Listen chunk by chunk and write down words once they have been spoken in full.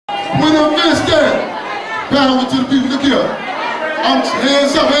Where them fists at? Power to the people, look here.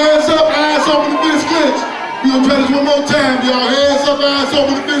 Hands up, eyes open, the fist clench. We gonna try this one more time, y'all. Hands up, eyes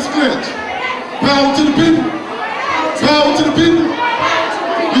open, the fist clench. Power to the people. Power to the people.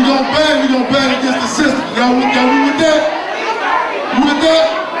 We gonna bang against the system. Y'all with that? You with that?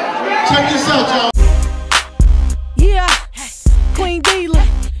 Check this out, y'all. Yeah, Queen Deelah,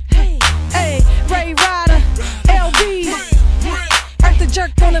 hey, Ray Ryder, LB, at the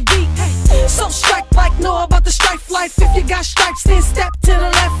jerk on the beat. So strike like know about the strife life. If you got stripes, then step to the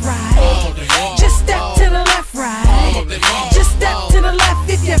left, right. Just step to the left, right. Just step to the left.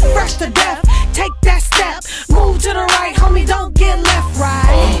 If you're fresh to death, take that step. Move to the right, homie, don't get left,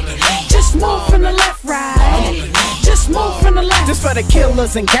 right. Just move from the left, right. Just move from the left. Just for the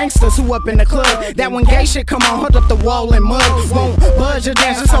killers and gangsters who up in the club. That when gay shit come on, hold up the wall and mud. Won't budge or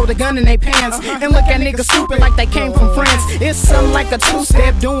dance, just hold a gun in their pants. And look at niggas stupid like they came from France. It's something like a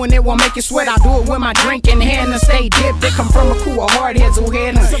two-step, doing it won't make you sweat. I do it with my drink in hand and stay dipped. They come from a crew of hardheads who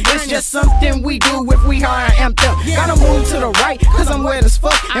head. It's just something we do if we hard amped up. Gotta move to the right, cause I'm wet as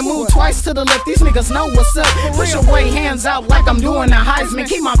fuck. And move twice to the left, these niggas know what's up. Push away, hands out like I'm doing the Heisman.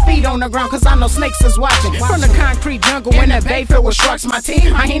 Keep my feet on the ground, cause I know snakes is watching. From the concrete jungle when that bay filled with sharks. My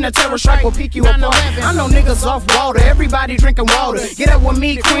team, I ain't a terror strike will pick you apart. I know niggas off water, everybody drinking water. Get up with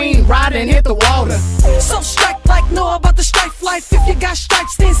me, Queen, ride and hit the water. So strike like know about the strife life. If you got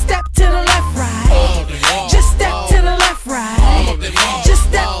stripes, then step to the left, right. Just step to the left, right. Just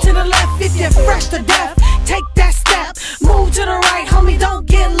step to the left. If you're fresh to death, take that step. Move to the right, homie, don't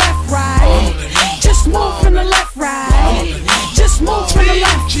get left, right. Just move from the left, right. Just move from the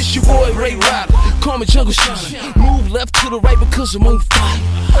left. Just your boy Ray Ryder, call me Jungle Shine. Move left to the right because I'm on fire.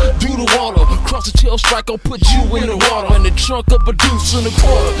 Do the water, cross the tail strike, I'll put you in the water. In the trunk of a deuce in the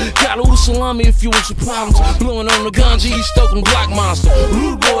quarter. Got a little salami if you want some problems. Blowing on the ganja, you stoking Black Monster.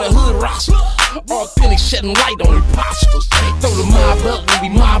 Rude boy, hood roster. Authentic, shedding light on imposters. Throw the mob up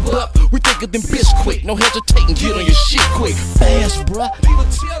when we mob up. We think of them bitch quick, no hesitating, get on your shit quick. Fast, bruh.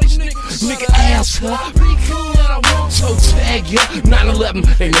 Nigga ass, huh? Be cool and I won't toe tag ya.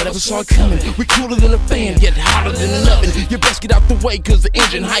 9/11, they never saw it coming. We cooler than a fan, yet hotter than an oven. You best get out the way, cause the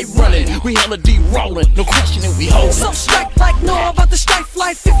engine hype running. We hella D-rolling, no question that we holding. So strike like know about the strife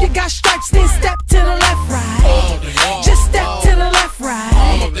life. If you got stripes, then step to the left, right. Just step to the left,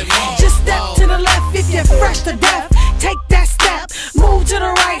 right. Just step to the left. If you're fresh to death, take that step. Move to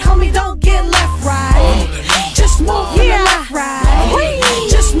the right, homie, don't get left, right. Just move from the left, right.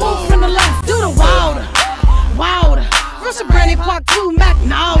 Just move from the left. Do the wilder, wilder. First a brandy part 2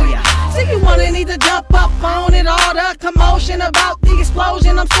 Magnolia. See you wanna need to jump up on it. All the commotion about the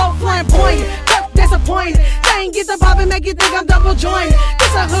explosion. I'm so flamboyant, disappointed. They ain't get the pop and make you think I'm double jointed.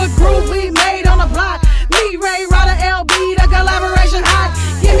 This a hood groove we made on the block. Me, Ray Ryder, LB, the collaboration hot.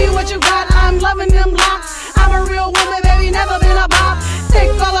 Give me what you got, I'm loving them locks. I'm a real woman, baby, never been a bop. Thick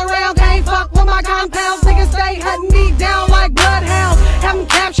all around, can't fuck with my compounds. Niggas stay hunting me down like bloodhounds. Have them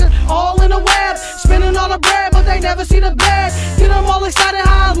captured, all in the web. Spinning all the bread, but they never see the bed. Get them all excited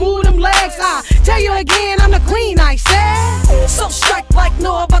how I move them legs. I tell you again, I'm the queen, I said. So strike like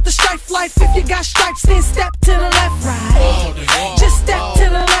know about the strife life. If you got stripes, then step to the